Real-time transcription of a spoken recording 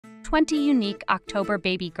20 unique October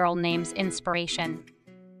baby girl names inspiration.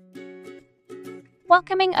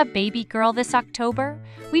 Welcoming a baby girl this October,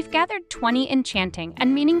 we've gathered 20 enchanting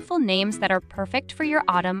and meaningful names that are perfect for your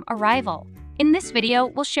autumn arrival. In this video,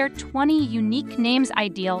 we'll share 20 unique names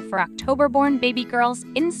ideal for October-born baby girls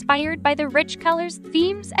inspired by the rich colors,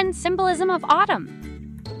 themes, and symbolism of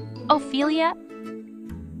autumn. Ophelia,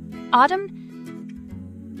 Autumn,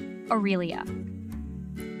 Aurelia,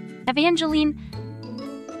 Evangeline,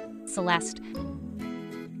 Celeste,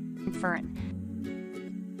 Fern,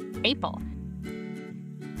 April,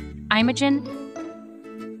 Imogen,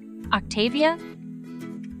 Octavia,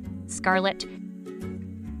 Scarlet,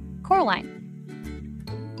 Coraline,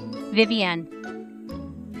 Vivienne,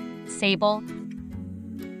 Sable,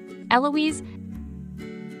 Eloise,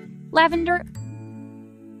 Lavender,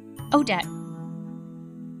 Odette,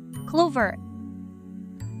 Clover,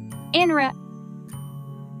 Anra,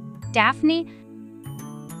 Daphne,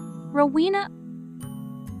 Rowena.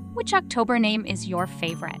 Which October name is your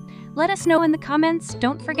favorite? Let us know in the comments.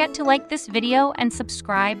 Don't forget to like this video and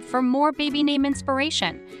subscribe for more baby name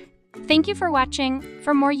inspiration. Thank you for watching.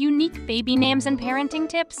 For more unique baby names and parenting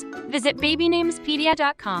tips, visit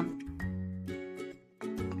babynamespedia.com.